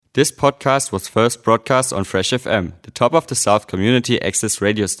This podcast was first broadcast on Fresh FM, the top of the South community access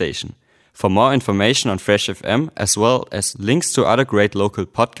radio station. For more information on Fresh FM, as well as links to other great local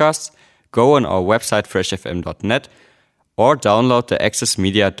podcasts, go on our website freshfm.net or download the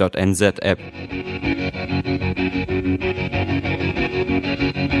accessmedia.nz app.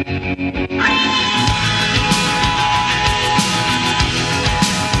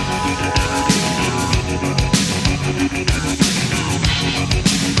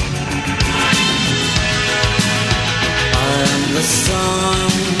 The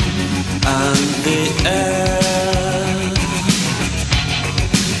sun and the air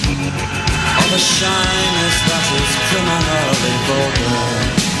of a shyness that is criminally vulgar.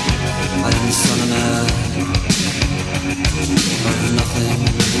 I am the sun and air of nothing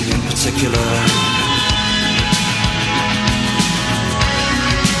in particular.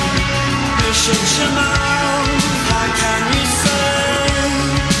 You should know, how can you say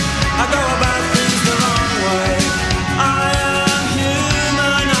I go about things the wrong way? I am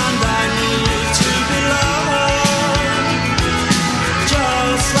human and I need to belong,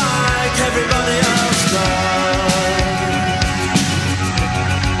 just like everybody else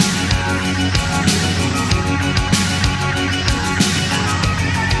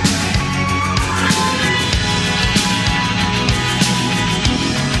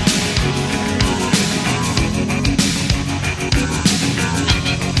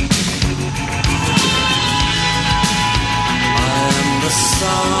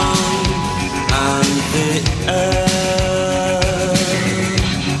sun and the air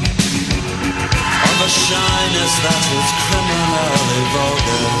of a shyness that is criminally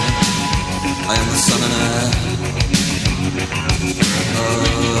vulgar. I am the sun and air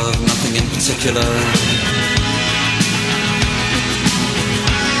of nothing in particular.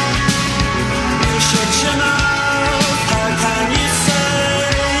 You should know, how can you say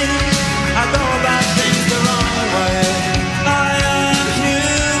I go about things the wrong way?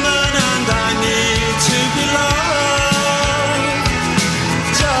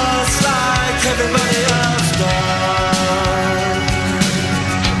 Everybody else does.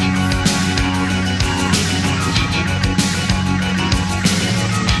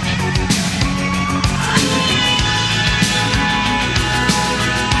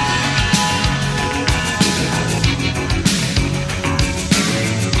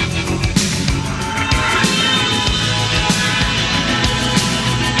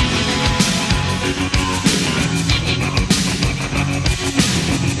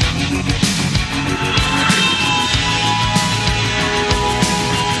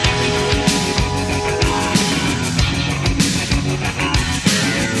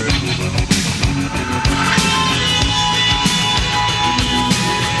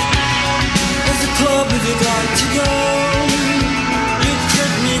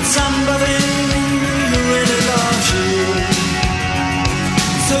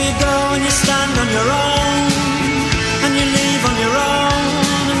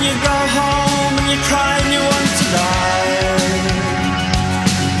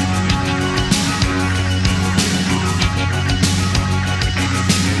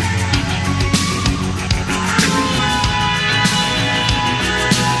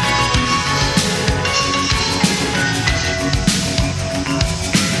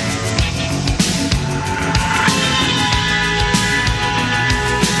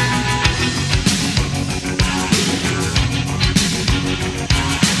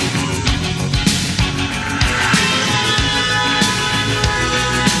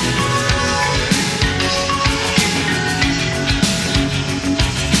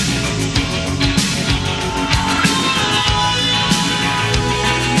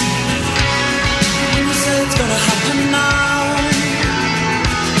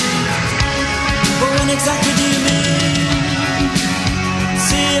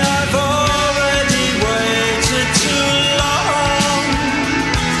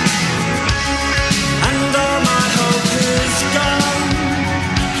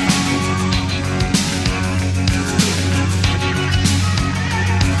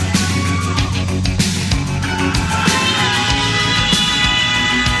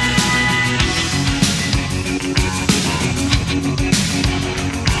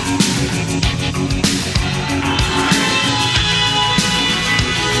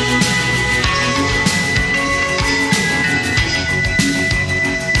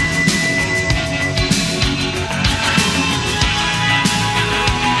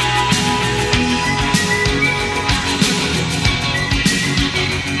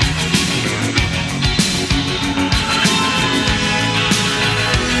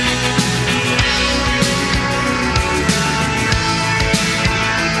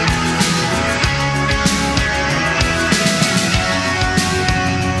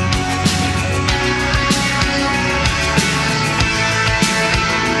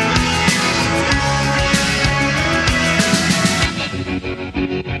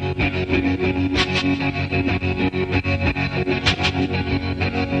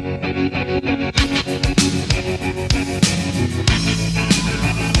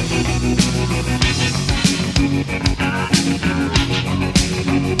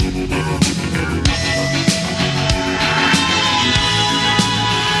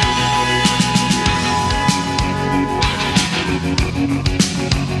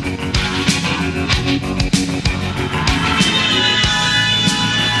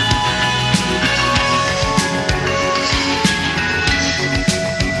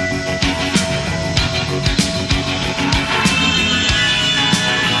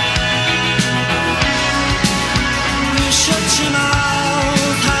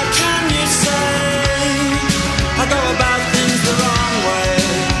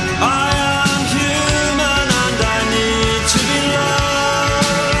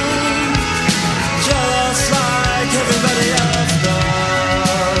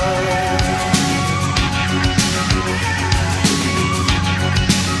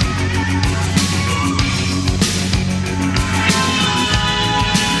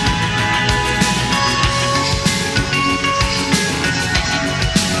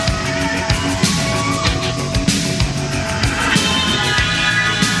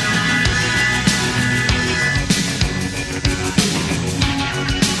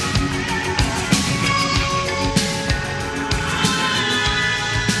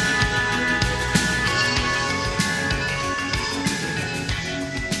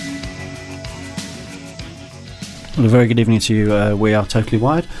 Well, a very good evening to you. We are Totally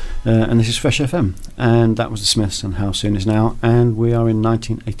Wired, and this is Fresh FM. And that was the Smiths and How Soon Is Now, and we are in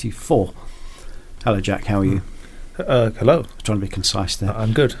 1984. Hello, Jack. How are you? Hello. Trying to be concise there.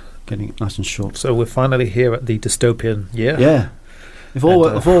 I'm good. Getting it nice and short. So we're finally here at the dystopian year. Yeah. If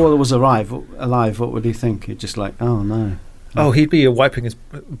Orwell was alive, what would he think? He'd just like, oh no. Oh, he'd be wiping his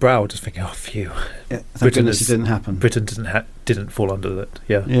brow, just thinking, "Oh, phew." Yeah, thank goodness it didn't happen. Britain didn't fall under it.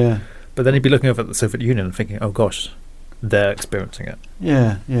 Yeah. Yeah. But then he'd be looking over at the Soviet Union and thinking, "Oh gosh, they're experiencing it."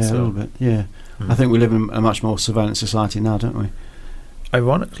 Yeah, so, a little bit. Yeah. I think we live in a much more surveillance society now, don't we?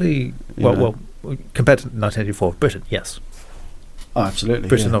 Ironically, well, compared to 1984, Britain, yes. Oh, absolutely.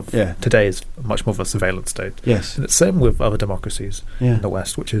 Britain of today is much more of a surveillance state. Yes. And it's the same with other democracies in the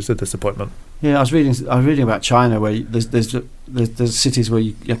West, which is a disappointment. Yeah, I was reading about China, where there's cities where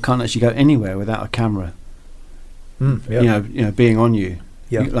you can't actually go anywhere without a camera. Yeah. You know, being on you.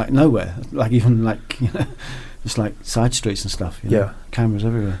 Yeah. Like nowhere. Like even like just like side streets and stuff. Yeah. Cameras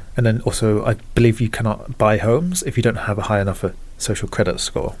everywhere. And then also, I believe you cannot buy homes if you don't have a high enough social credit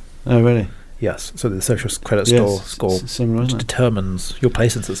score. Oh, really? Yes. So the social credit score similar, isn't it? determines your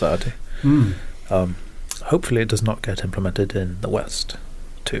place in society. Mm. Hopefully, it does not get implemented in the West,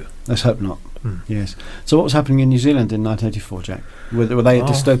 too. Let's hope not. Yes. So, what was happening in New Zealand in 1984, Jack? Were they a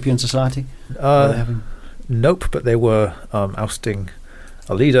dystopian society? Nope, but they were ousting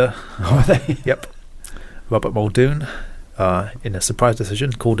a leader. Were they? Yep. Robert Muldoon, in a surprise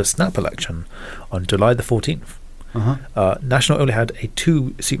decision called a snap election on July the 14th. National only had a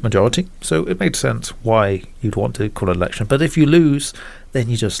 2-seat majority, so it made sense why you'd want to call an election. But if you lose, then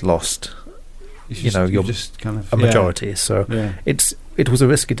you just lost. You're just kind of a majority. So it was a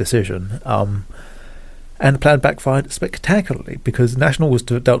risky decision, and the plan backfired spectacularly because National was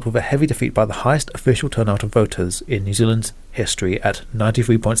dealt with a heavy defeat by the highest official turnout of voters in New Zealand's history at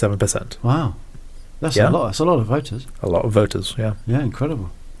 93.7%. Wow, that's a lot. That's a lot of voters. A lot of voters. Yeah. Yeah,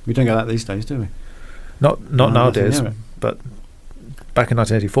 incredible. We don't get that these days, do we? Not nowadays, but back in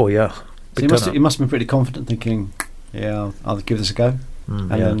 1984, yeah. So you must have been pretty confident, thinking, "Yeah, I'll give this a go,"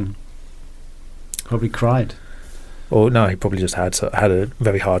 and then probably cried. Or no, he probably just had a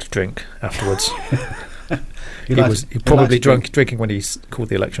very hard drink afterwards. he was probably drinking when he called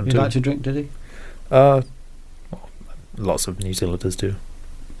the election. He liked to drink, did he? Lots of New Zealanders do.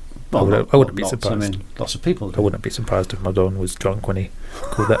 Well, I wouldn't be surprised. I mean, lots of people do. I wouldn't be surprised if Muldoon was drunk when he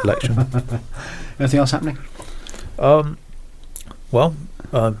called that election. Anything else happening? Meanwhile,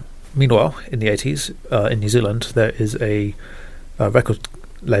 in the 80s, in New Zealand, there is a record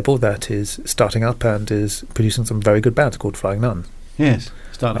label that is starting up and is producing some very good bands called Flying Nun. Yes,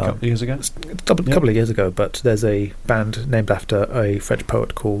 started a couple of years ago. Couple of years ago, but there's a band named after a French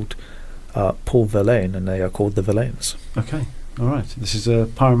poet called Paul Verlaine, and they are called the Verlaines. Okay, all right. This is a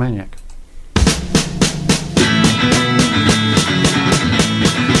Pyromaniac.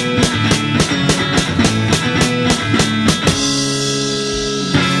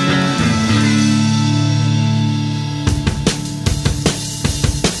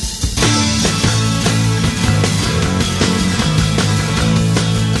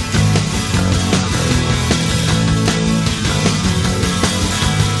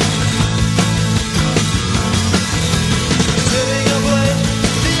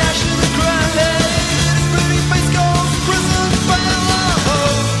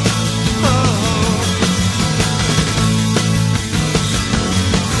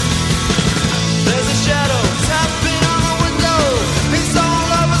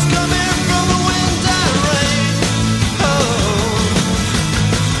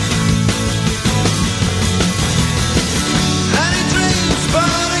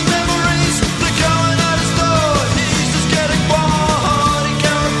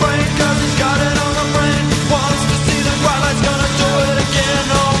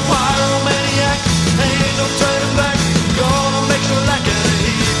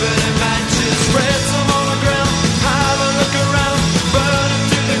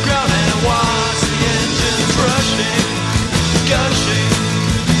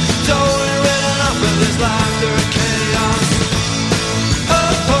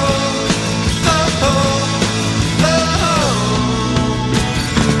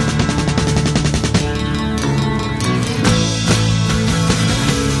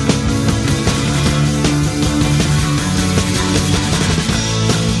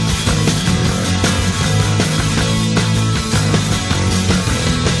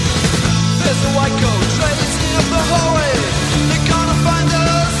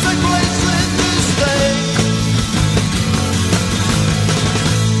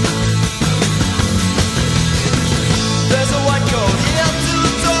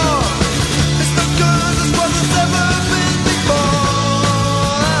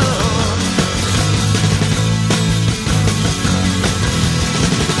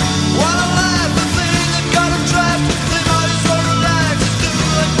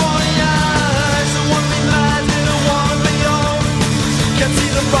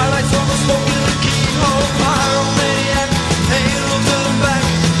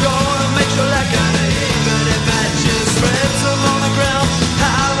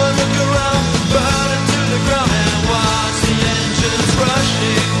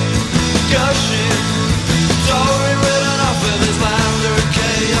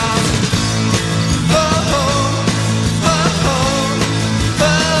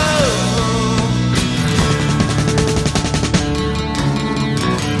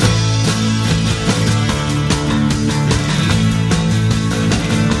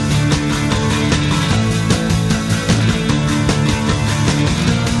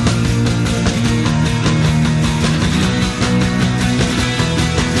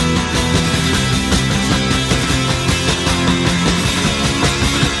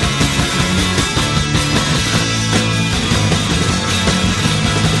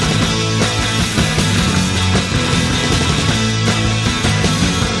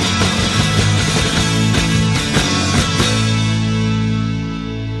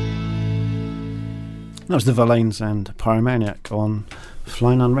 That was the Verlaines and Pyromaniac on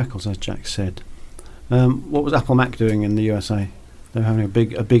Flying On Records, as Jack said. What was Apple Mac doing in the USA? They were having a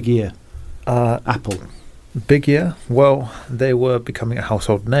big year. Apple. Big year? Well, they were becoming a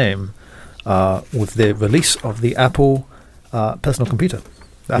household name with the release of the Apple personal computer.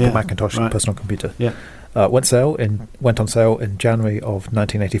 The Apple Macintosh personal computer. Yeah. Went on sale in January of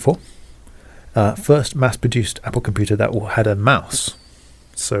 1984. First mass-produced Apple computer that had a mouse.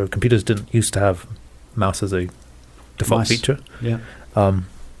 So computers didn't used to have mouse as a default feature. Yeah.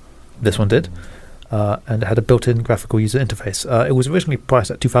 This one did. And it had a built-in graphical user interface. It was originally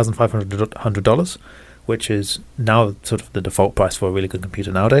priced at $2,500, which is now sort of the default price for a really good computer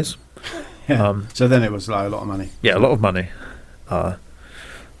nowadays. Yeah. So then it was like a lot of money. Yeah, a lot of money.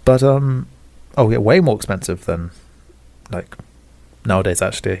 But way more expensive than like nowadays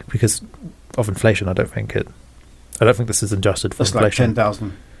actually, because of inflation. I don't think this is adjusted for inflation. That's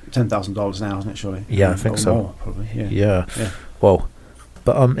like $10,000 now, isn't it? Surely. Yeah, I think so. More, probably. Yeah. Well,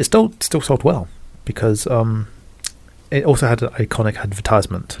 but it still sold well because it also had an iconic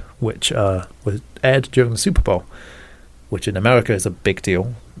advertisement which was aired during the Super Bowl, which in America is a big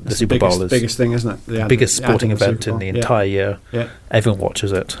deal. The Super Bowl is biggest thing, isn't it? The biggest sporting event in the entire year. Yeah. Everyone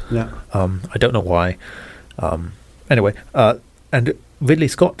watches it. Yeah. I don't know why. Anyway, and Ridley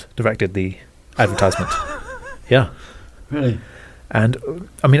Scott directed the advertisement. Yeah. Really? And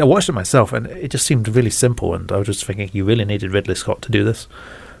I mean, I watched it myself, and it just seemed really simple. And I was just thinking, you really needed Ridley Scott to do this,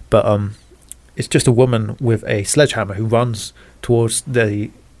 but it's just a woman with a sledgehammer who runs towards the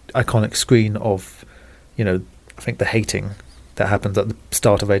iconic screen of, I think the hating that happens at the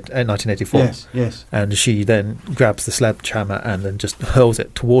start of 1984. Yes. And she then grabs the sledgehammer and then just hurls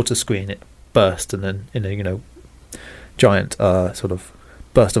it towards the screen. It bursts, and then in a giant sort of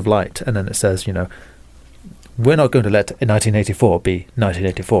burst of light, and then it says, we're not going to let 1984 be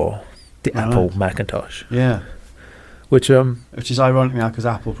 1984, the Apple Macintosh. Yeah. Which is ironic now because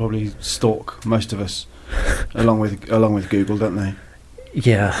Apple probably stalk most of us, along with Google, don't they?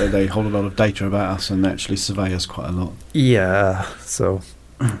 Yeah. They hold a lot of data about us and actually survey us quite a lot. Yeah. So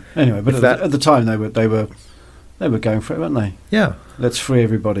anyway, but at the time they were going for it, weren't they? Yeah. Let's free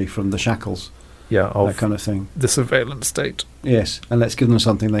everybody from the shackles. Yeah. That kind of thing. The surveillance state. Yes, and let's give them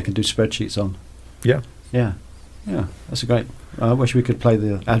something they can do spreadsheets on. Yeah. Yeah. Yeah, that's a great. I wish we could play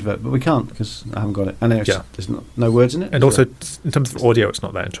the advert, but we can't because I haven't got it. And there's no words in it. And also, in terms of audio, it's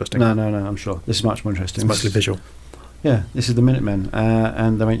not that interesting. No, I'm sure. This is much more interesting. It's mostly visual. Yeah, this is the Minutemen,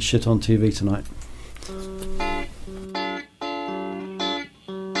 and there ain't shit on TV tonight.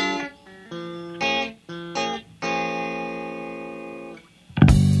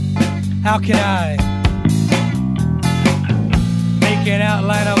 How can I make an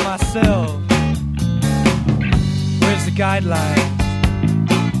outline of myself? Where's the guidelines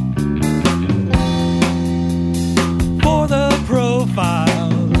for the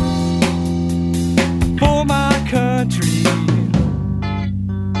profiles for my country?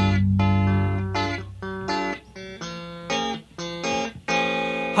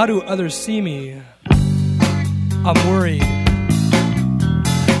 How do others see me? I'm worried.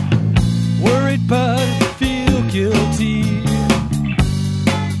 Worried but feel guilty.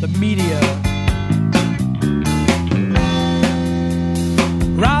 The media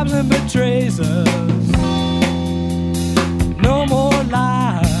robs and betrays us. No more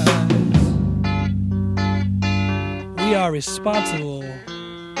lies. We are responsible.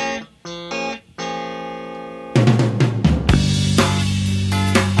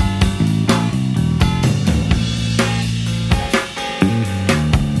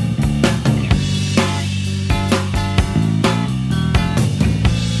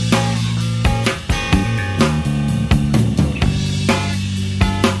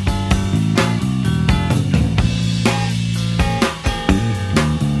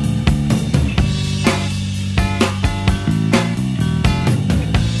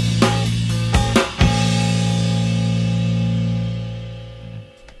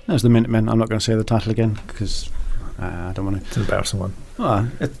 That was the Minutemen. I'm not going to say the title again because I don't want to. It's an embarrassing one.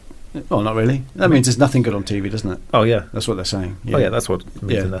 Well, not really. That means there's nothing good on TV, doesn't it? Oh, yeah. That's what they're saying. Yeah. Oh, yeah, that's what it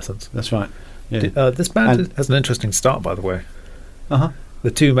means in essence. That's right. Yeah. This band has an interesting start, by the way. Uh-huh.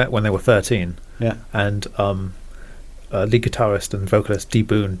 The two met when they were 13. Yeah. And lead guitarist and vocalist Dee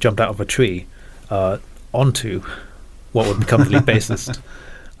Boone jumped out of a tree onto what would become the lead bassist.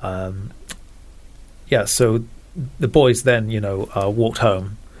 So the boys then, walked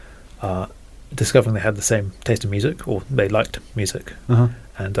home, discovering they had the same taste in music, or they liked music. Uh-huh.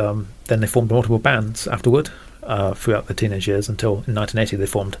 And then they formed multiple bands afterward throughout their teenage years until in 1980 they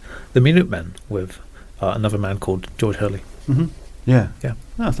formed the Minutemen with another man called George Hurley. Mm-hmm. Yeah. Yeah.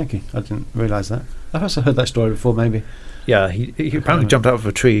 Oh, thank you. I didn't realise that. I've also heard that story before, maybe. Yeah, he apparently jumped out of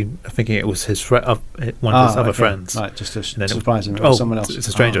a tree thinking it was his one of his other friends. Right, just to then surprise him. It was someone else. It's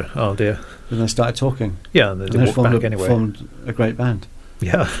a stranger. Oh dear. And they started talking. Yeah, and they walked back anyway. Formed a great band.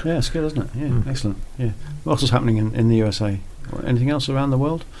 Yeah. Yeah, it's good, isn't it? Yeah, excellent. Yeah. What else was happening in the USA? Anything else around the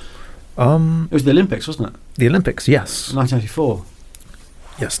world? It was the Olympics, wasn't it? The Olympics, yes. 1984.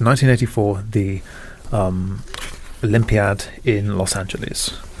 Yes, 1984, the Olympiad in Los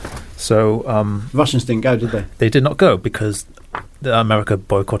Angeles. So Russians didn't go, did they? they did not go because America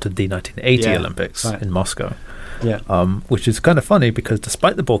boycotted the 1980 Yeah, Olympics right. in Moscow, Yeah. which is kind of funny because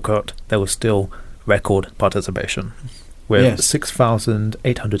despite the boycott, there was still record participation with Yes.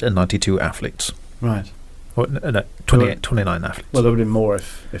 6,892 athletes. Right. Or, no, 29 athletes. Well, there would have been more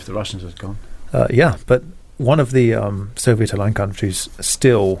if the Russians had gone. Yeah, but one of the Soviet-aligned countries,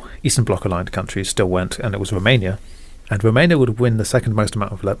 Eastern Bloc-aligned countries, still went, and it was Romania. And Romania would win the second most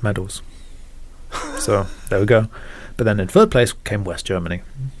amount of medals. So, there we go. But then in third place came West Germany,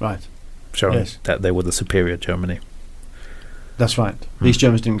 Right. showing Yes. that they were the superior Germany. That's right. These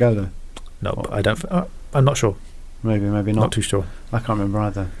Germans didn't go, though. No, but I'm not sure. Maybe not. Not too sure. I can't remember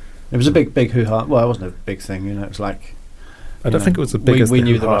either. It was a big hoo-ha. Well, it wasn't a big thing, It was like... I don't think it was the biggest. We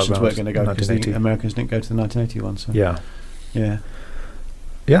knew the hoo-ha Russians around weren't going to go because the 1980. Americans didn't go to the 1980 one. So Yeah. yeah,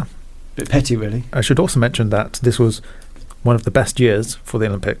 Yeah. bit petty, really. I should also mention that this was one of the best years for the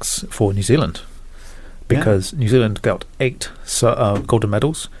Olympics for New Zealand, because New Zealand got 8 golden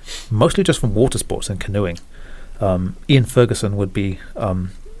medals, mostly just from water sports and canoeing. Ian Ferguson would be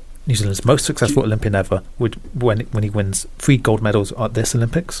New Zealand's most successful Olympian ever, when he wins 3 gold medals at this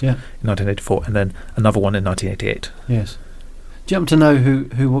Olympics Yeah. in 1984, and then another one in 1988. Yes. Do you happen to know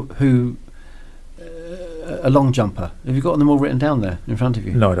who a long jumper? Have you got them all written down there in front of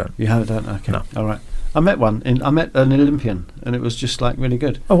you? No, I don't. You don't. Okay. No. All right. I met an Olympian, and it was just like really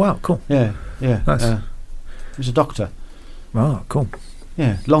good. Oh wow, cool. Yeah. Nice. He was a doctor. Oh, cool.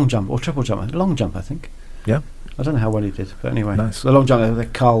 Yeah, long jump or triple jump. Long jump, I think. Yeah. I don't know how well he did, but anyway. Nice. The long jump, they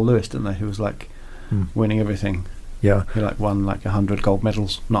had Carl Lewis, didn't they? Who was like Hmm. winning everything. Yeah. He won 100 gold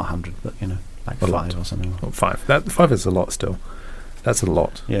medals. Not 100, but like A 5 lot. or something. Well, 5. That 5 is a lot still. That's a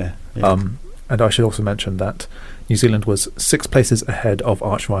lot. Yeah. And I should also mention that New Zealand was 6 places ahead of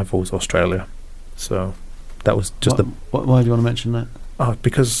arch rivals Australia. So that was just why do you want to mention that?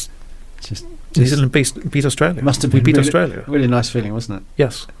 because It's just New Zealand beat Australia. It must have We been beat really, Australia. Really nice feeling, wasn't it?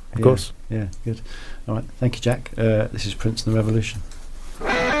 Yes, of course. Yeah, good. All right, thank you, Jack. This is Prince and the Revolution.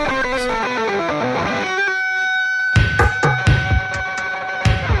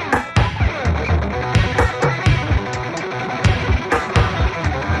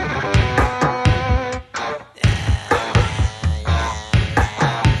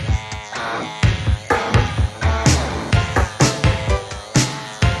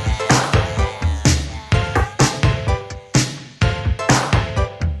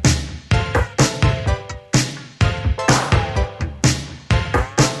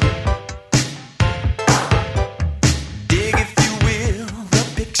 Dig, if you will, the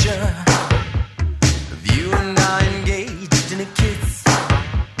picture of you and I engaged in a kiss.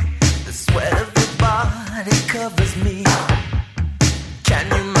 The sweat of your body covers me. Can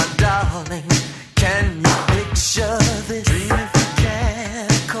you, my darling, can you picture this? Dream if you can,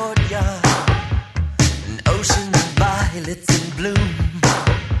 a courtyard, an ocean of violets in bloom.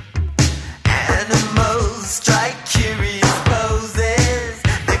 Animals strike curious poses.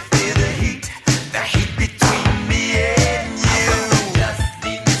 They feel the heat between me and you. Just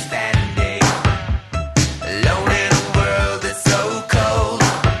leave me standing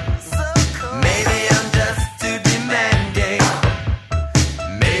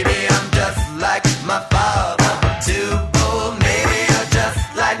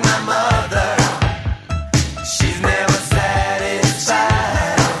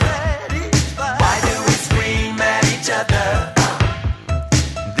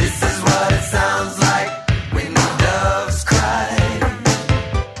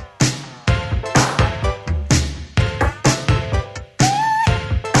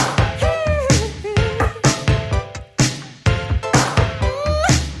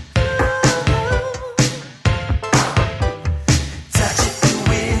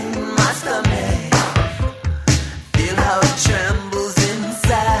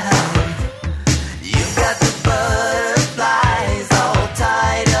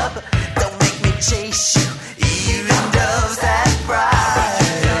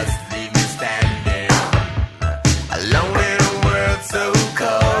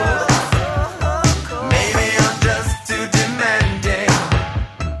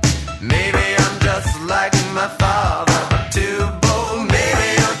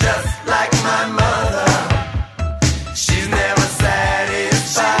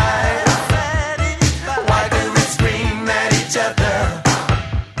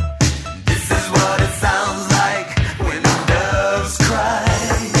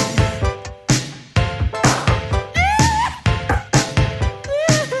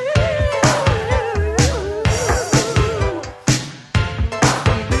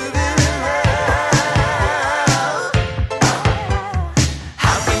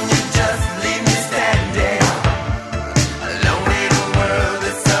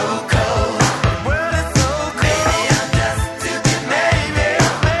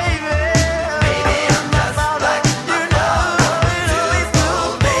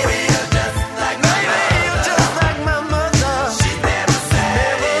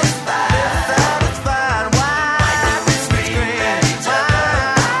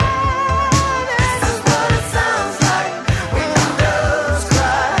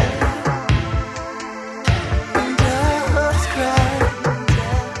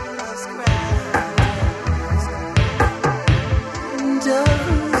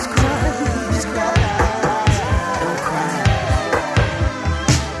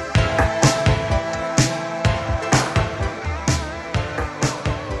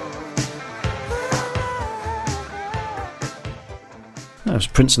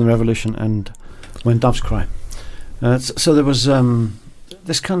Prince and the Revolution and When Doves Cry. So there was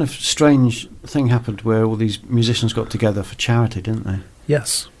this kind of strange thing happened where all these musicians got together for charity, didn't they?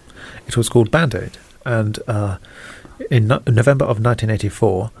 Yes. It was called Band Aid. And in November of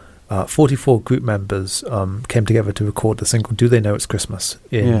 1984, 44 group members came together to record the single Do They Know It's Christmas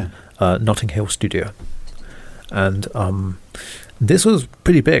in Notting Hill studio. And this was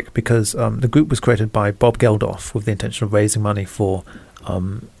pretty big because the group was created by Bob Geldof with the intention of raising money for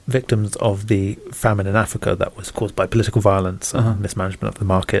victims of the famine in Africa that was caused by political violence and mismanagement of the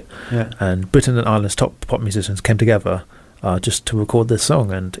market. Yeah. And Britain and Ireland's top pop musicians came together just to record this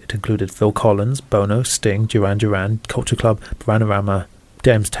song, and it included Phil Collins, Bono, Sting, Duran Duran, Culture Club, Bananarama,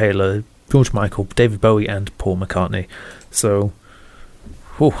 James Taylor, George Michael, David Bowie, and Paul McCartney. So,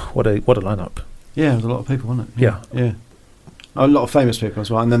 what a lineup! Yeah, there was a lot of people, wasn't it? Yeah. A lot of famous people as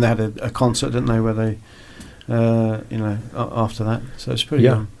well, and then they had a concert, didn't they? Where they, after that, so it's pretty.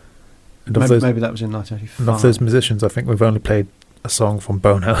 Yeah. And maybe that was in 1985. And of those musicians, I think we've only played a song from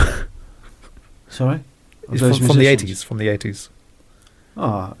Bono. Sorry. It's from the 80s. From the 80s.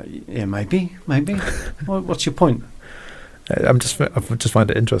 Oh, yeah, maybe. What's your point? I just find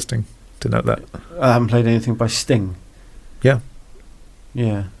it interesting to note that. I haven't played anything by Sting. Yeah.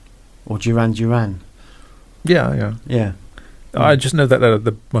 Yeah. Or Duran Duran. Yeah. I just know that they're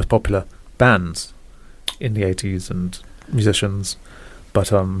the most popular bands in the 80s and musicians,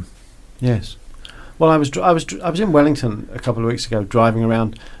 but yes. Well, I was in Wellington a couple of weeks ago, driving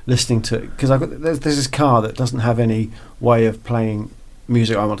around listening to, because there's this car that doesn't have any way of playing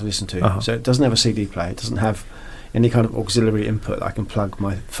music I want to listen to. So it doesn't have a CD player. It doesn't have any kind of auxiliary input that I can plug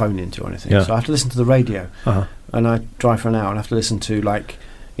my phone into or anything. Yeah. So I have to listen to the radio, and I drive for an hour and I have to listen to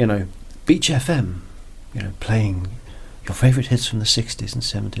Beach FM, playing your favourite hits from the 60s and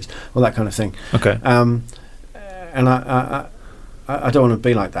 70s, all that kind of thing. Okay. And I don't want to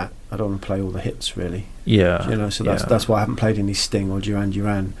be like that. I don't want to play all the hits, really. Yeah. So that's why I haven't played any Sting or Duran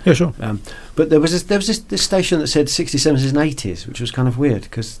Duran. Yeah, sure. But there was this station that said 60s, 70s and 80s, which was kind of weird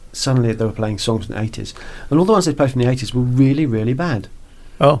because suddenly they were playing songs from the 80s, and all the ones they played from the 80s were really, really bad.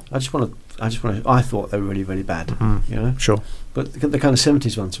 Oh. I thought they were really, really bad. Sure. But the kind of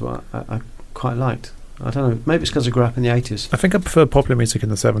 70s ones I quite liked. I don't know. Maybe it's because I grew up in the 80s. I think I prefer popular music in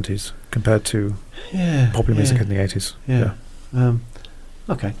the 70s compared to popular music in the 80s. Yeah.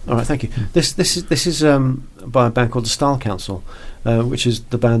 Okay. All right. Thank you. This is by a band called the Style Council, which is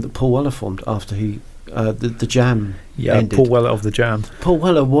the band that Paul Weller formed after he the Jam ended. Paul Weller of the Jam. Paul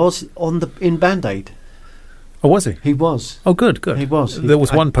Weller was in Band Aid. Oh, was he? He was. Oh, good. He was. There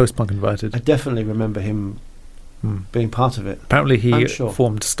was one post-punk invited. I definitely remember him being part of it. Apparently he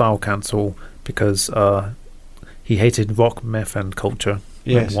formed Style Council because he hated rock, meth and culture.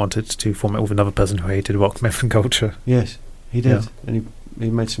 Yes. And wanted to form it with another person who hated rock, meth and culture. Yes, he did. Yeah. And he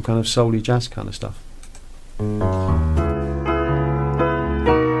made some kind of soul-y jazz kind of stuff.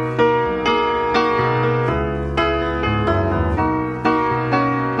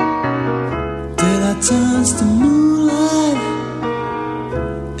 Daylight turns to moonlight,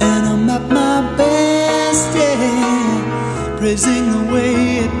 and I'm at my best, yeah, praising the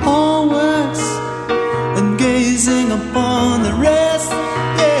way it all works, and gazing upon the rest,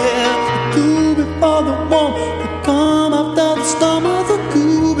 yeah. The cool before the warm, the calm after the storm, or the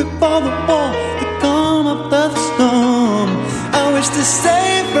cool before the warm, the calm after the storm. I wish to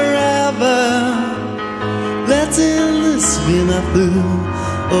stay forever, letting this be my food.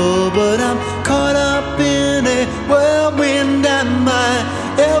 Oh, but I'm caught up in a whirlwind and my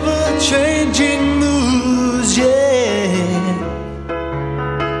ever-changing moods, yeah.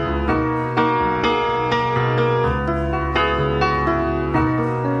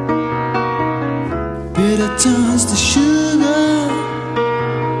 Bitter turns to sugar,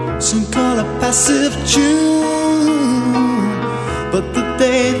 some call it passive tune, but the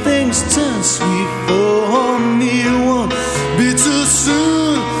day things turn sweet for me won't be too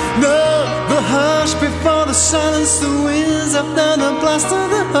soon. No, the hush before the silence, the winds after the blast of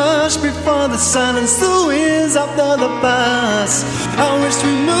the hush before the silence, the winds after the blast. I wish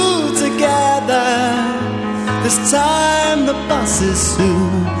we moved together, this time the bus is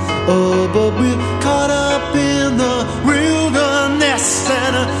soon. Oh, but we're caught up in the wilderness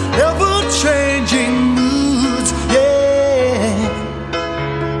and ever-changing moods, yeah.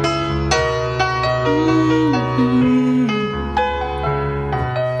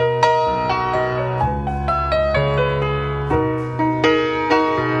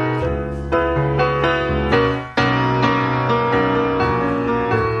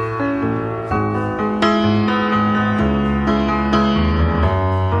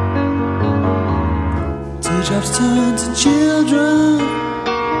 Teardrops turn to children,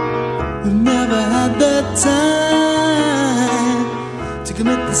 time to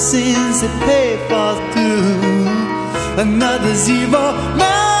commit the sins that pay for through. Another's evil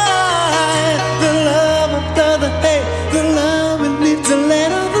mind. The love after the hate, the love will lead to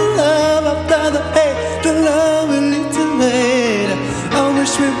later. The love after the hate, the love will lead to later. I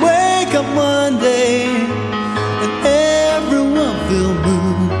wish we'd wake up one day and everyone feel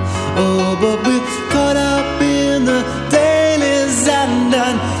blue. Oh, but we're caught up in the daily's and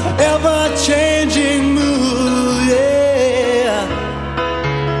an ever-changing mood, yeah.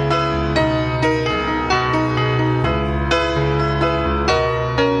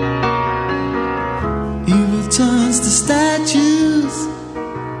 Evil turns to statues,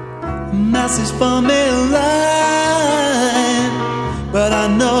 a message from a line. But I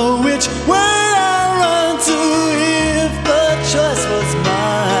know which way I run to if the choice was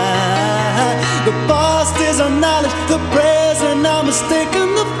mine. The past is our knowledge, the present our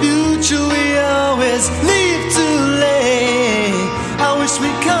mistaken, the future we always leave too late. I wish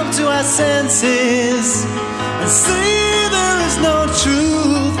we'd come to our senses and see there is no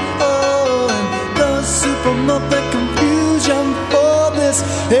truth. Oh, and those who promote the confusion for this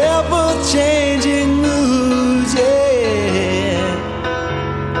ever-changing mood, yeah.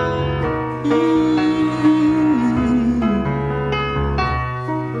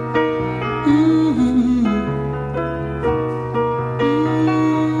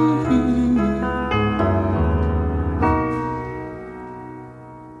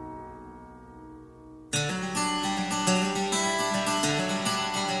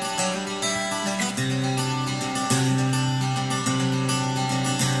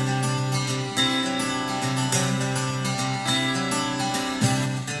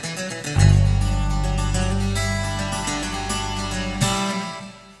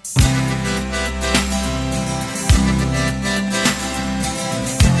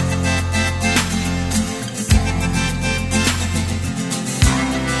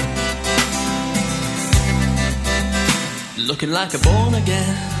 Looking like a born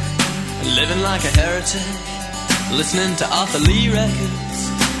again, living like a heretic, listening to Arthur Lee records,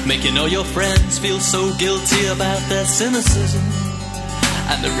 making all your friends feel so guilty about their cynicism,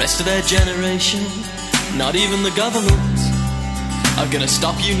 and the rest of their generation, not even the government, are gonna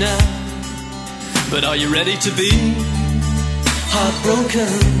stop you now. But are you ready to be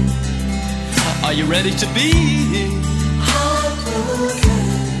heartbroken? Are you ready to be heartbroken?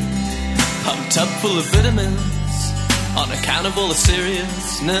 Pumped up full of vitamins, on account of all the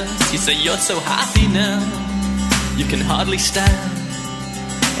seriousness. You say you're so happy now, you can hardly stand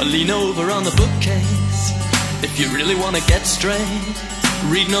or lean over on the bookcase. If you really want to get straight,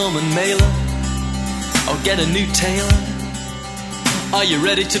 read Norman Mailer or get a new tailor. Are you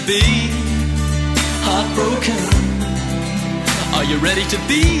ready to be heartbroken? Are you ready to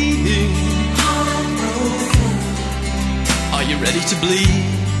be heartbroken? Are you ready to bleed?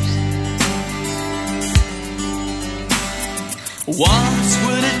 What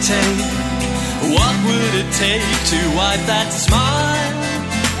would it take? What would it take to wipe that smile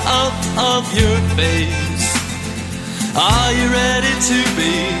off your face? Are you ready to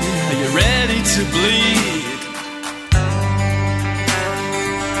be? Are you ready to bleed?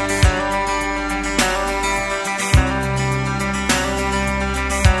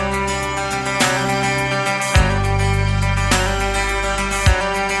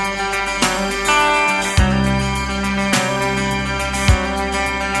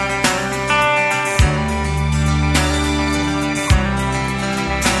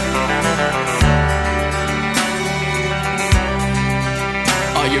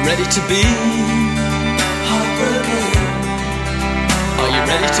 Ready to be heartbroken? Are you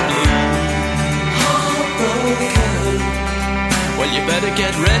ready to bleed? Heartbroken? Well, you better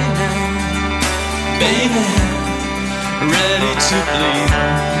get ready now, baby. Ready to bleed.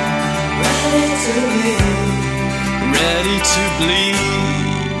 Ready to bleed. Ready to bleed.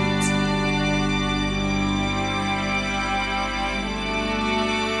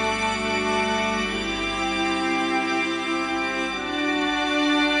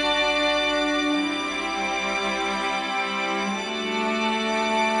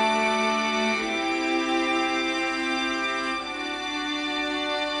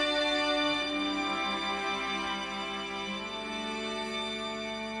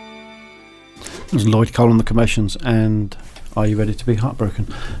 It was Lloyd Cole on the Commotions and Are You Ready to Be Heartbroken?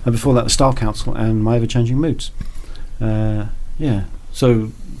 And before that, the Style Council and My Ever-Changing Moods. Yeah,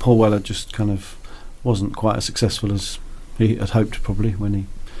 so Paul Weller just kind of wasn't quite as successful as he had hoped probably when he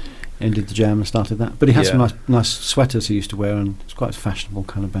ended the Jam and started that. But he had some nice sweaters he used to wear, and it's quite a fashionable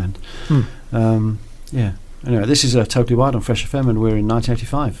kind of band. Yeah. Anyway, this is Totally Wired on Fresh FM, and we're in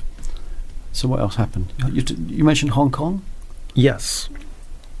 1985. So what else happened? You mentioned Hong Kong. Yes.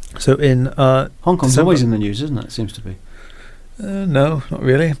 So in Hong Kong's December- always in the news, isn't it? It seems to be. no, not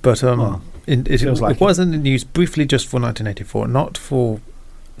really. But Well, it feels like was in the news briefly just for 1984, not for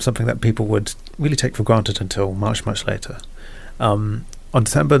something that people would really take for granted until much, much later. On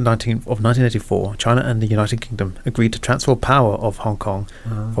December 19th of 1984, China and the United Kingdom agreed to transfer power of Hong Kong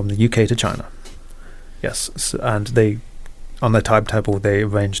from the UK to China. Yes, and they, on their timetable, they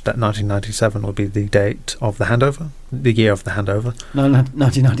arranged that 1997 would be the date of the handover, the year of the handover. No,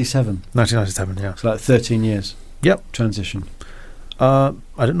 1997. 1997, yeah. It's like 13 years. Yep. Transition. I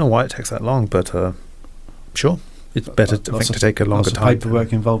don't know why it takes that long, but sure. It's better to take a longer lots of time.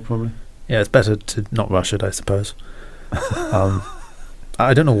 paperwork involved, probably. Yeah, it's better to not rush it, I suppose.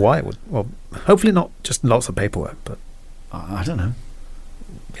 I don't know why it would. Well, hopefully not just lots of paperwork, but I don't know.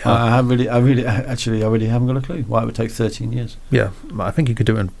 yeah, I really haven't got a clue why it would take 13 years. yeah. I think you could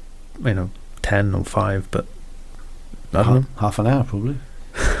do it in, 10 or 5, but I don't know. Half an hour, probably.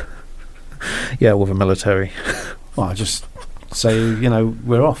 Yeah, with a military. Well, I just say,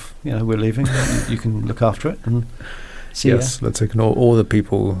 we're off. We're leaving. You can look after it and see ya. Yes, let's ignore all the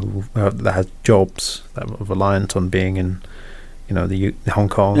people that had jobs that were reliant on being in, the Hong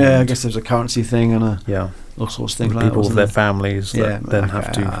Kong. Yeah, I and- guess there's a currency thing and yeah, all sorts of things the like that. people with wasn't their there? families Yeah, that then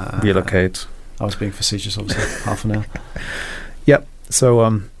have to relocate. I was being facetious, obviously. Half an hour. Yep.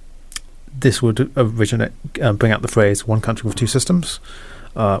 So this would originate, bring out the phrase "one country with two systems,"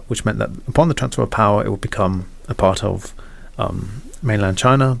 which meant that upon the transfer of power, it would become a part of mainland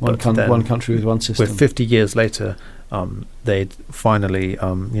China. One country with one system. With 50 years later, they'd finally,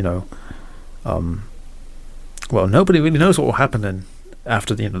 well, nobody really knows what will happen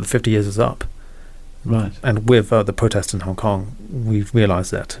after the 50 years is up. Right. And with the protests in Hong Kong, we've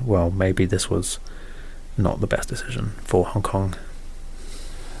realised that, well, maybe this was not the best decision for Hong Kong.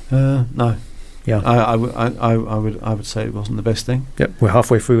 No. Yeah. I would say it wasn't the best thing. Yep. We're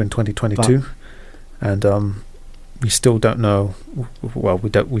halfway through in 2022, and we still don't know. Well,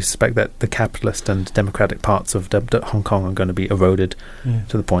 we suspect that the capitalist and democratic parts of Hong Kong are going to be eroded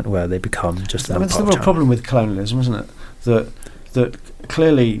to the point where they become just another That's part the of real China. problem with colonialism, isn't it? That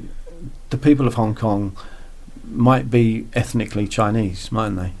clearly the people of Hong Kong might be ethnically Chinese,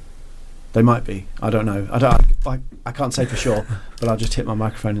 mightn't they? They might be. I don't know. I can't say for sure, but I'll just hit my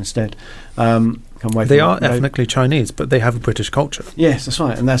microphone instead. They are ethnically Chinese, but they have a British culture. Yes, that's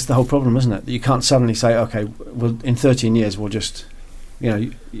right, and that's the whole problem, isn't it? That you can't suddenly say, okay, well, in 13 years we'll just,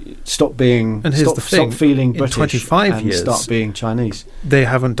 stop being, And here's the thing, stop feeling in British 25 and years, start being Chinese. They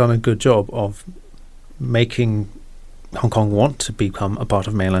haven't done a good job of making Hong Kong want to become a part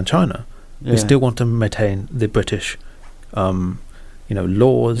of mainland China. Yeah. They still want to maintain the British,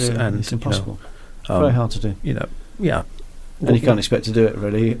 laws, Yeah, and it's impossible. Very hard to do. Yeah. And you can't expect to do it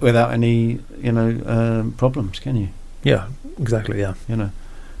really without any, problems, can you? Yeah, exactly. Yeah.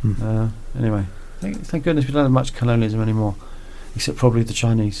 Anyway, thank goodness we don't have much colonialism anymore, except probably the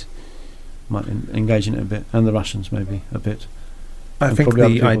Chinese might engage in it a bit, and the Russians maybe a bit. I And think probably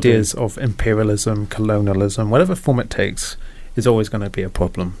other the people ideas of imperialism, colonialism, whatever form it takes, is always going to be a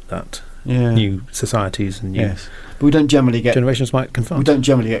problem that Yeah. new societies and new Yes, but we don't generally get generations might confront. we don't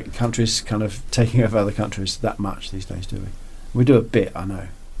generally get countries kind of taking over other countries that much these days, do we? We do a bit, I know,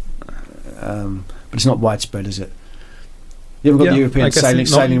 but it's not widespread, is it? You haven't got the I Europeans guess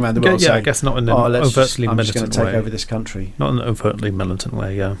sailing around the world Yeah, I saying, guess not in an I'm overtly just going militant to take way. over this country. Not in an overtly militant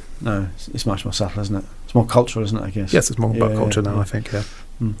way, yeah. No, it's much more subtle, isn't it? It's more cultural, isn't it, I guess? Yes, it's more about Yeah, culture now, yeah. I think, yeah.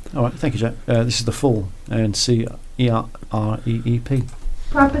 All right, thank you, Jack. This is The Fall, and CEREEP.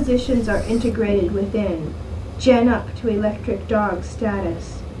 Propositions are integrated within. Gen up to electric dog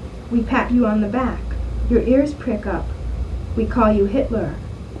status. We pat you on the back. Your ears prick up. We call you Hitler,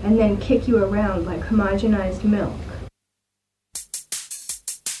 and then kick you around like homogenized milk.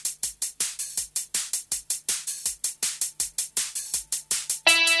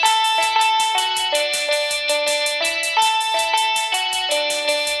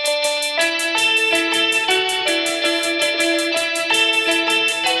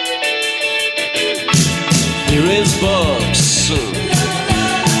 He reads books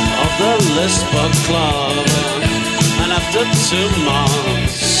of the List Book Club, and after 2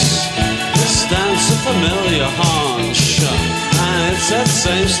 months, he stands a familiar haunch, and it's that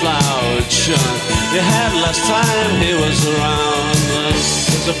same slouch. You had last time he was around,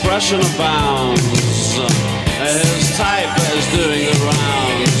 his depression abounds, his type is doing the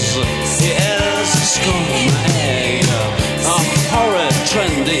rounds. He is a scum egg, a horrid,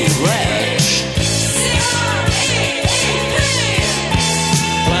 trendy wretch.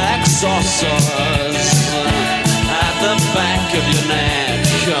 Black saucers at the back of your neck,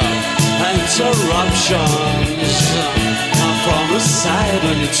 and emotions from the side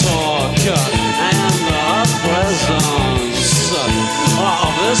when you talk, and the presence of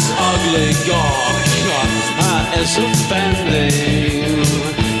this ugly gawk is offending.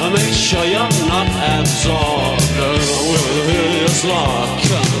 Make sure you're not absorbed with his luck.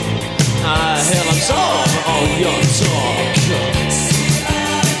 He'll absorb all your talk.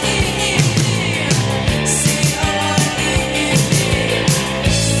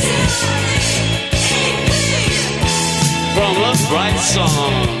 From the bright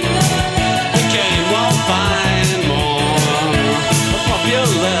song, the game will find more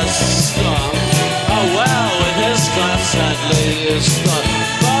populist. Well, with his class at least, but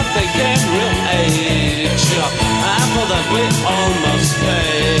they gain real age. And for that we all must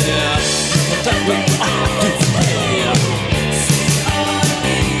pay. That we all do pay.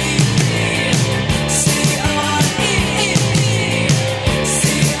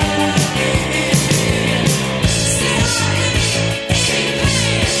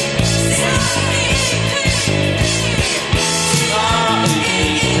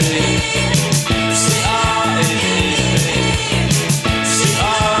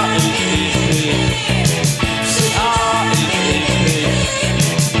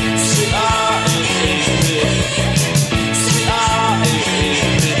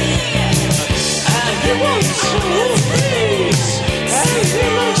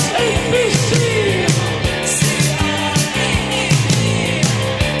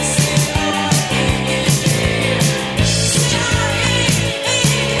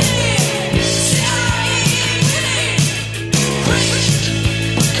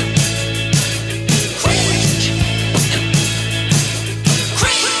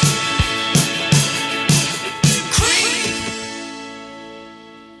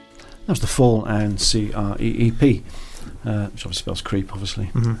 That was The Fall and CREEP, which obviously spells creep, obviously.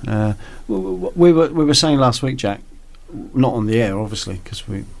 We were saying last week, Jack, not on the air, obviously, because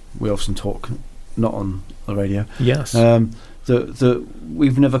we often talk not on the radio. Yes. That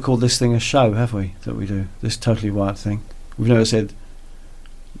we've never called this thing a show, have we? That we do this Totally Wired thing. We've never said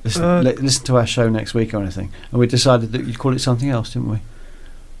listen to our show next week or anything, and we decided that you'd call it something else, didn't we?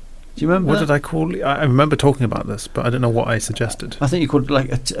 Do you remember? What did I call it? I remember talking about this, but I don't know what I suggested. I think you called it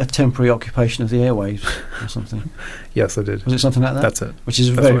like a temporary occupation of the airwaves or something. Yes, I did. Was it something like that? That's it. Which is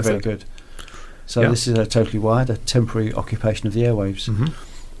That's very, what I very said. good. So Yeah. this is a Totally Wired, a temporary occupation of the airwaves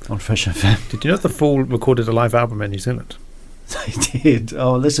on Fresh FM. Did you know The Fall recorded a live album in New Zealand? They did.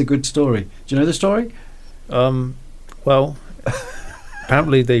 Oh, that's a good story. Do you know the story? Well,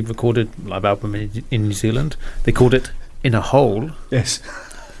 apparently they recorded a live album in New Zealand. They called it In a Hole, Yes.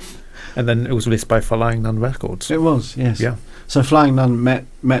 and then it was released by Flying Nun Records. It was, yes. Yeah. So Flying Nun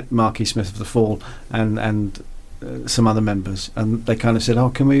met Marky Smith of The Fall and some other members, and they kind of said, "Oh,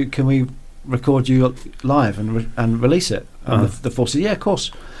 can we record you live and release it?" And the Fall said, "Yeah, of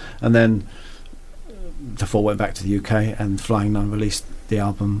course." And then The Fall went back to the UK, and Flying Nun released the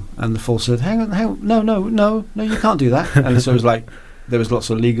album, and The Fall said, "Hang on, no, you can't do that." And so it was like there was lots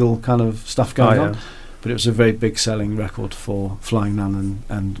of legal kind of stuff going on. But it was a very big selling record for Flying Nun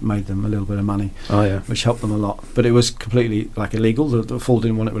and made them a little bit of money, which helped them a lot. But it was completely like illegal. The Fall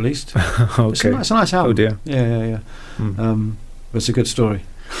didn't want it released. Okay. It's a nice album. Oh dear. Yeah. But it's a good story.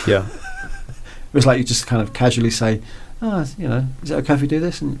 Yeah. It was like you just kind of casually say, "Oh, is it okay if we do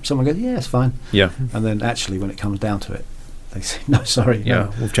this?" And someone goes, "Yeah, it's fine." Yeah. And then actually, when it comes down to it, they say, "No, sorry, Yeah.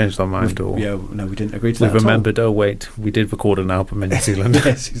 no, We've changed our mind, or we didn't agree to we've that." at all." remembered. Oh wait, we did record an album in New Zealand.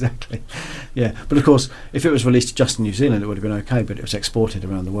 Yes, exactly. Yeah, but of course, if it was released just in New Zealand, it would have been okay. But it was exported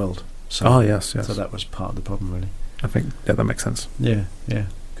around the world. So, Oh yes. So that was part of the problem, really. I think that makes sense. Yeah,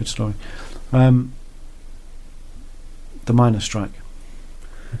 good story. The miners' strike,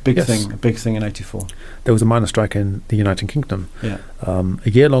 a big thing in '84. There was a miners' strike in the United Kingdom. Yeah, A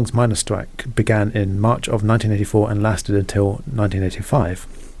year-long miners' strike began in March of 1984 and lasted until 1985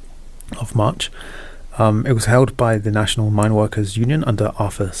 of March. It was held by the National Mine Workers Union under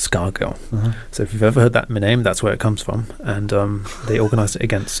Arthur Scargill. So if you've ever heard that name, that's where it comes from. And they organised it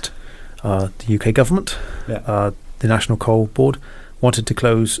against the UK government. Yeah. The National Coal Board wanted to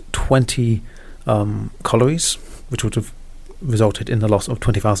close 20 collieries, which would have resulted in the loss of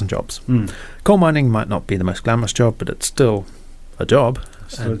 20,000 jobs. Coal mining might not be the most glamorous job, but it's still a job.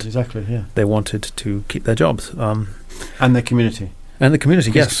 So exactly. Yeah, They wanted to keep their jobs. and their community. And the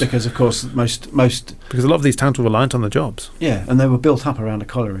community, yes. Because of course most Because a lot of these towns were reliant on the jobs. yeah, and they were built up around a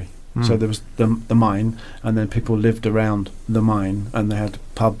colliery. So there was the mine, and then people lived around the mine, and they had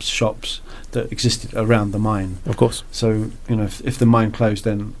pubs, shops that existed around the mine. Of course. So if the mine closed,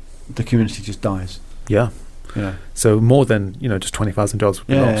 then the community just dies. Yeah. Yeah. So more than just 20,000 jobs would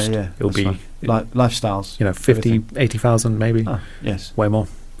be lost. Yeah. It'll That's be fine. Lifestyles. 50, everything. 80,000 maybe. Ah, yes. Way more.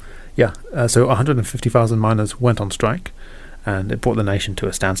 Yeah. So 150,000 miners went on strike, and it brought the nation to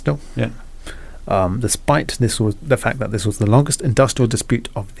a standstill. Yeah. Despite the fact that this was the longest industrial dispute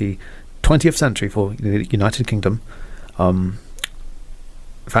of the 20th century for the United Kingdom,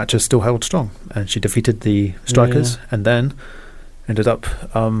 Thatcher still held strong, and she defeated the strikers, and then ended up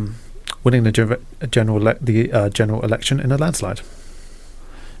winning the general election in a landslide.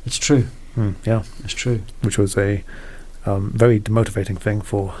 It's true. Yeah, It's true. which was a very demotivating thing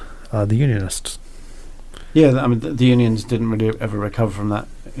for the Unionists. Yeah, I mean, the unions didn't really ever recover from that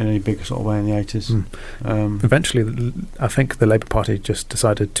in any big sort of way in the 80s. Eventually, I think the Labour Party just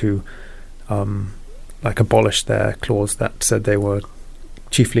decided to abolish their clause that said they were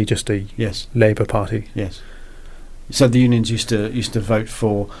chiefly just a Yes. Labour Party. Yes. So the unions used to vote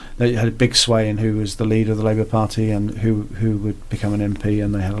for. They had a big sway in who was the leader of the Labour Party and who would become an MP,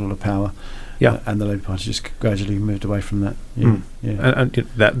 and they had a lot of power. Yeah. And the Labour Party just gradually moved away from that. Yeah. And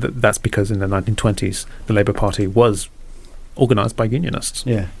that's because in the 1920s the Labour Party was organised by Unionists.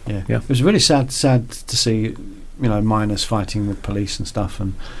 Yeah. It was really sad to see, miners fighting with police and stuff,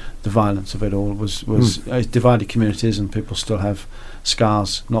 and the violence of it all was it divided communities, and people still have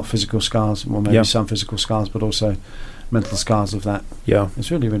scars, not physical scars, well maybe some physical scars, but also mental scars of that. Yeah. It's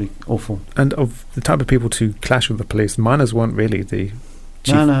really, really awful. And of the type of people to clash with the police, miners weren't really the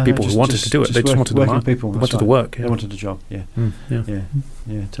chief people who wanted to do it. They just wanted working people. They wanted to work. They wanted a job. Yeah.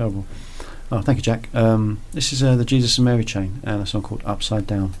 Yeah. Terrible. Oh, thank you, Jack. This is the Jesus and Mary Chain, and a song called Upside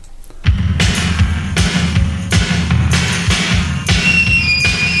Down.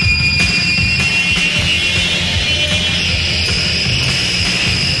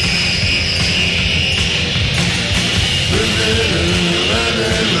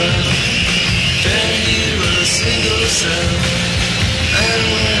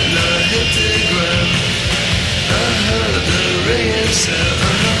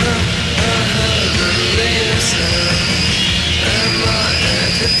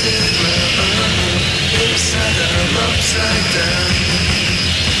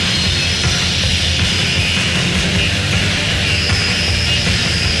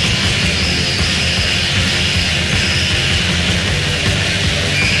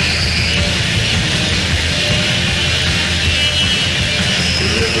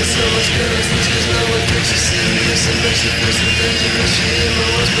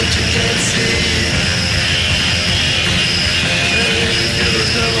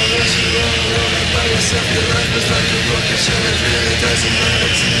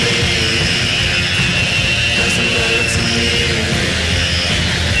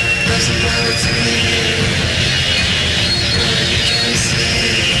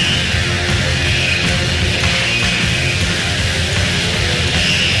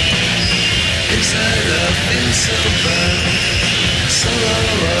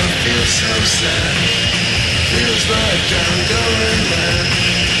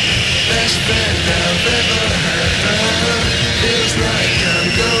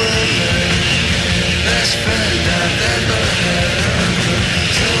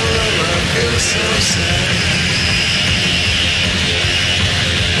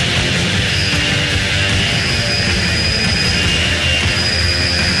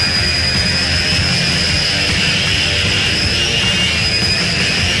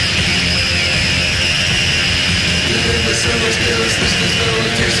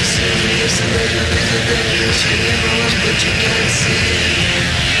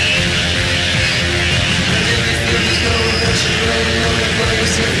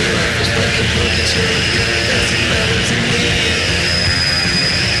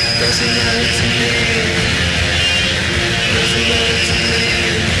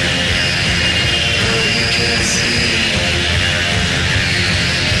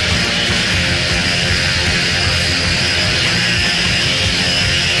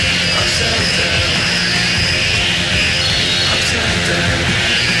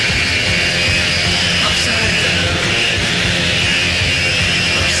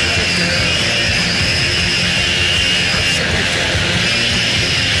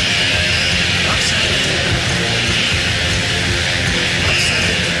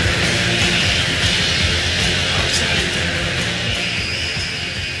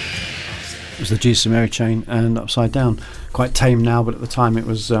 The Jesus and Mary Chain and Upside Down. Quite tame now, but at the time it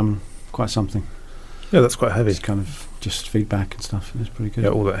was quite something. Yeah, that's quite heavy. It's kind of just feedback and stuff. It's pretty good.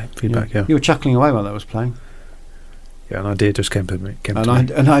 Yeah, all that feedback. Yeah. You were chuckling away while that was playing. Yeah, an idea just came to me.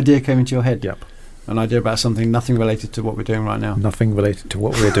 An idea came into your head. Yep. An idea about something nothing related to what we're doing right now. Nothing related to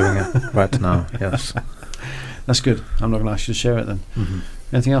what we're doing right now. Yes. That's good. I'm not going to ask you to share it then. Mm-hmm.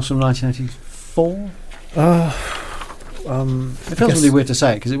 Anything else from 1984? It feels really weird to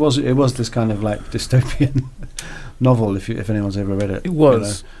say it because it was this kind of like dystopian novel. If anyone's ever read it, It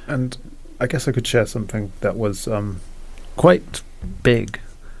was, and I guess I could share something that was quite big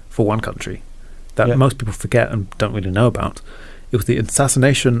for one country that most people forget and don't really know about. It was the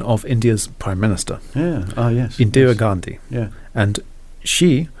assassination of India's Prime Minister. Yeah. Oh, yes. Indira Gandhi. Yeah. And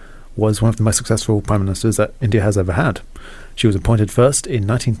she was one of the most successful prime ministers that India has ever had. She was appointed first in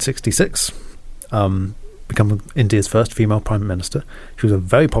 1966, becoming India's first female prime minister. She was a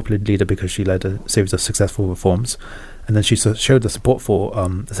very popular leader because she led a series of successful reforms. And then she showed the support for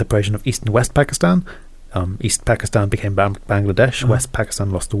the separation of East and West Pakistan. East Pakistan became Bangladesh. West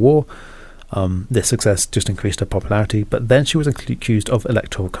Pakistan lost the war. This success just increased her popularity. But then she was accused of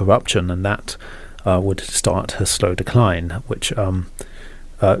electoral corruption, and that would start her slow decline, which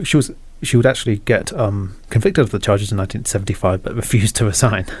she would actually get convicted of the charges in 1975 but refused to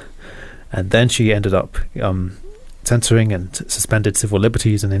resign. And then she ended up censoring and suspended civil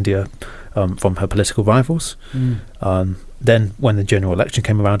liberties in India from her political rivals. Then when the general election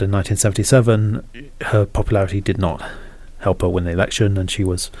came around in 1977, her popularity did not help her win the election, and she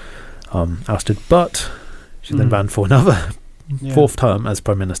was ousted. But she then ran for another fourth term as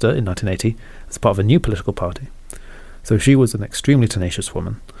Prime Minister in 1980 as part of a new political party. So she was an extremely tenacious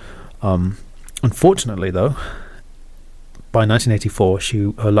woman. Unfortunately, though, by 1984,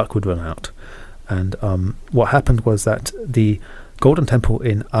 her luck would run out. And what happened was that the Golden Temple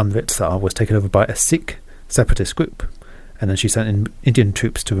in Amritsar was taken over by a Sikh separatist group. And then she sent in Indian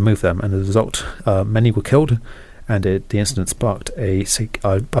troops to remove them. And as a result, many were killed. And the incident sparked a Sikh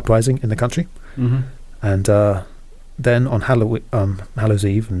uprising in the country. Mm-hmm. And then on Hallows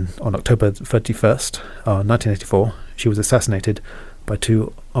Eve, and on October 31st, 1984, she was assassinated by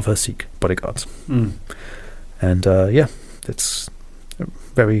two of her Sikh bodyguards. And it's a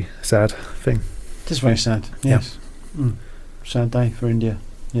very sad thing. It is very sad, yes. Sad day for India,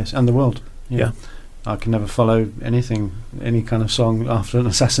 yes, and the world. Yeah. I can never follow any kind of song after an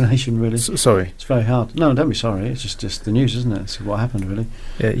assassination, really. Sorry. It's very hard. No, don't be sorry. It's just the news, isn't it? It's what happened, really.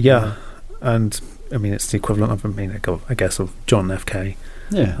 And I mean, it's the equivalent of, I guess, of John F. K.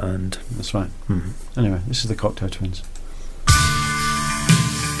 Yeah, and that's right. Anyway, this is the Cocktail Twins.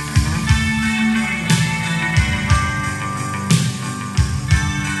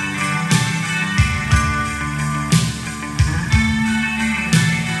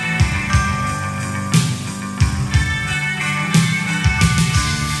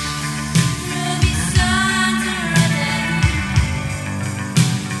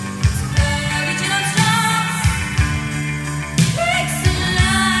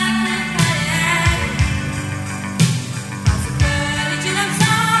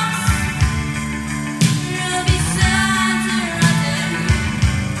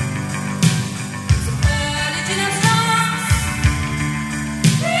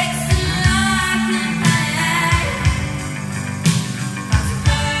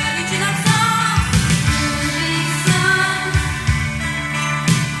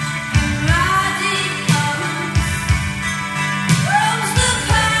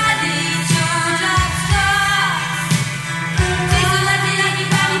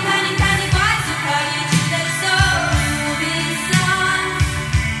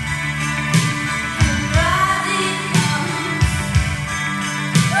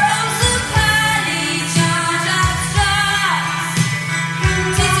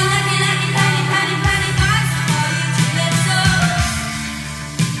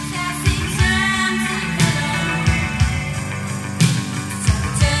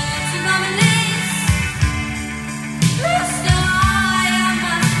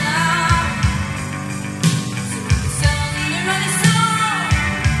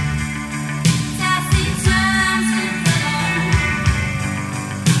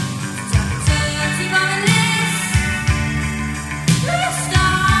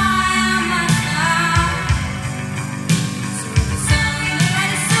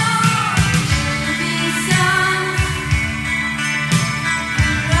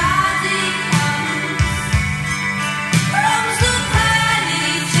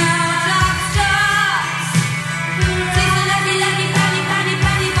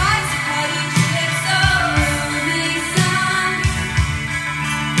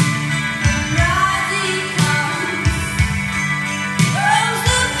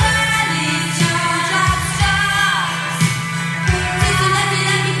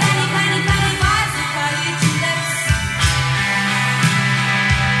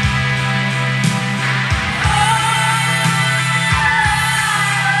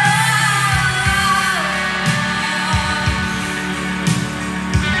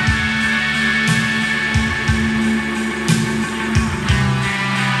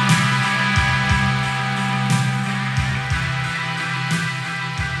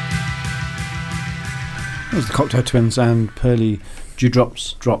 was the Cocktail Twins and Pearly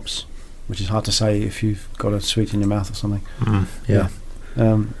Dewdrops Drops, which is hard to say if you've got a sweet in your mouth or something. Yeah. So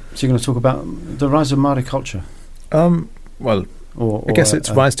you're going to talk about the rise of Maori culture? Well, I guess its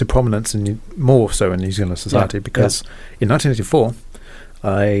rise to prominence more so in New Zealand society because in 1984,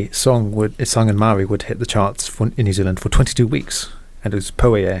 a song in Maori would hit the charts in New Zealand for 22 weeks, and it was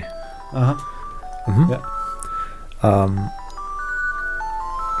Poe. Yeah.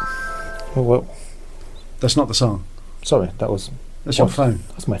 Well, that's not the song. Sorry, that's your phone.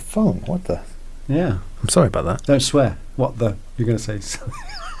 That's my phone. What the? Yeah. I'm sorry about that. Don't swear. What the? You're going to say?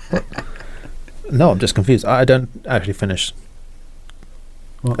 No, I'm just confused. I don't actually finish.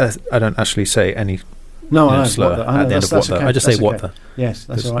 What? I don't actually say any. No, I know. Slur at the end of what the. Okay. I just say what the. Yes,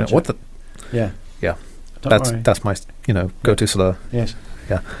 that's all right. What the? Yeah. Yeah. Don't worry. That's my go-to slur. Yes.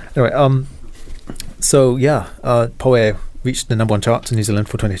 Yeah. Anyway, so yeah, Poe reached the number 1 charts in New Zealand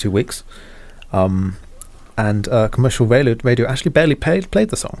for 22 weeks, and commercial radio actually barely played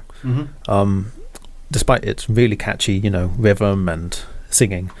the song, despite its really catchy, rhythm and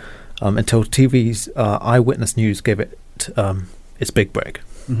singing, until TV's Eyewitness News gave it its big break.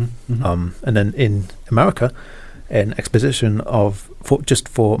 And then in America, an exposition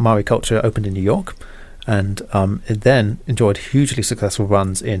for Maori culture opened in New York. And it then enjoyed hugely successful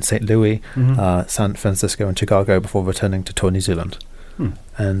runs in St. Louis, San Francisco and Chicago before returning to tour New Zealand.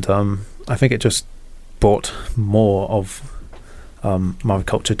 And I think it just brought more of Maori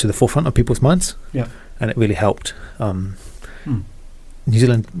culture to the forefront of people's minds. Yeah. And it really helped New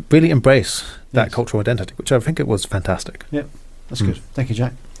Zealand really embrace that cultural identity, which I think it was fantastic. Yeah, that's good. Thank you,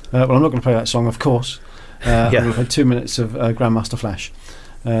 Jack. Well, I'm not going to play that song, of course. I'm going to play 2 minutes of Grandmaster Flash.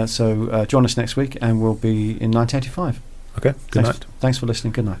 So join us next week, and we'll be in 1985. Okay. Good night. Thanks for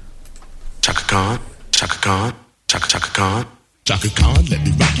listening. Good night. Chaka Khan, Chaka Khan, Chaka Khan. Chaka Khan, let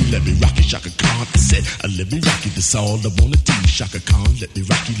me rock you, Chaka Khan. I said, let me rock you, that's all I wanna do. Chaka Khan, let me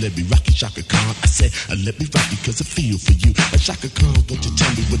rock you, Chaka Khan. I said, let me rock you, cause I feel for you. Chaka Khan, won't you tell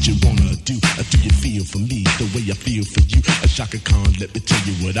me what you wanna do? Do you feel for me the way I feel for you? Chaka Khan, let me tell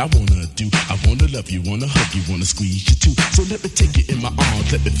you what I wanna do. I wanna love you, wanna hug you, wanna squeeze you too. So let me take you in my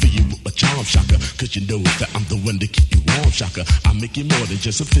arms, let me fill you with my charm, Shaka. Cause you know that I'm the one to keep you warm, Shaka. I make you more than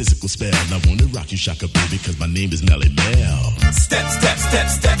just a physical spell. I wanna rock you, Shaka, baby, cause my name is Melly Mel. Step, step, step,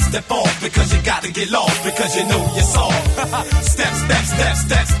 step, step off, because you got to get lost, because you know you're soft. Step, step, step,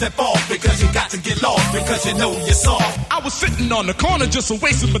 step, step off, because you got to get lost, because you know you're soft. I was sitting on the corner just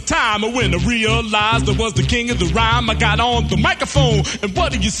wasting my time, and when I realized I was the king of the rhyme, I got on the microphone, and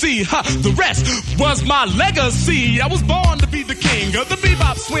what do you see? The rest was my legacy. I was born to be the king of the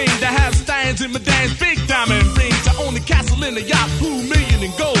bebop swing that has stands in my dance, big diamond rings. I own the castle in the Yahoo million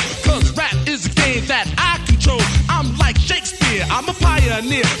in gold, cause rap is a game that I control. I'm like Shakespeare, I'm a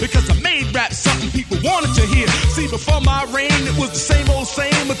pioneer, because I made rap something people wanted to hear. See, before my reign, it was the same old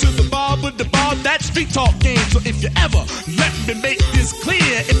same, until the bar with the bar, that street talk game. So if you ever, let me make this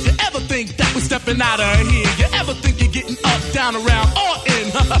clear, if you ever think that we're stepping out of here, you ever think you're getting up, down, around, or in,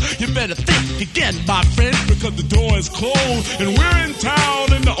 you better think again, my friend, because the door is closed, and we're in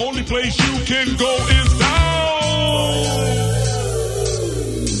town, and the only place you can go is down.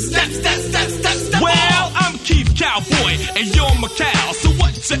 Step, step, step, step, step. Well, I'm Keith Cowboy, and you're my cow. So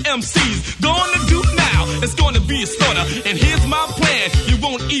what your MC's gonna do now? It's gonna be a slaughter, and here's my plan. You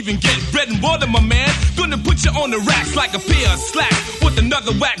won't even get bread and water, my man. Gonna put you on the racks like a pair of slacks, with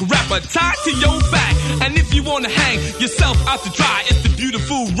another whack rapper tied to your back. And if you wanna hang yourself out to dry, it's the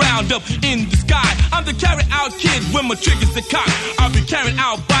beautiful roundup in the sky. I'm the carry-out kid when my trigger's the cock. I'll be carrying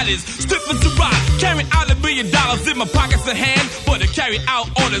out bodies, stiff as a rock, carrying out $1 billion in my pockets of hand, but I carry out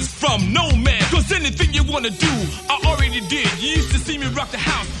orders from no man. Cause anything you wanna do, I already did. You used to see me rock the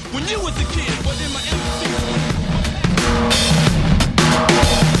house when you was a kid, but in my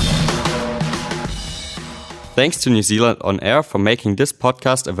Thanks to New Zealand On Air for making this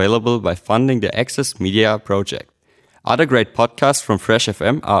podcast available by funding the Access Media project. Other great podcasts from Fresh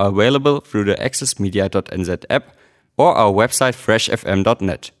FM are available through the accessmedia.nz app or our website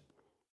freshfm.net.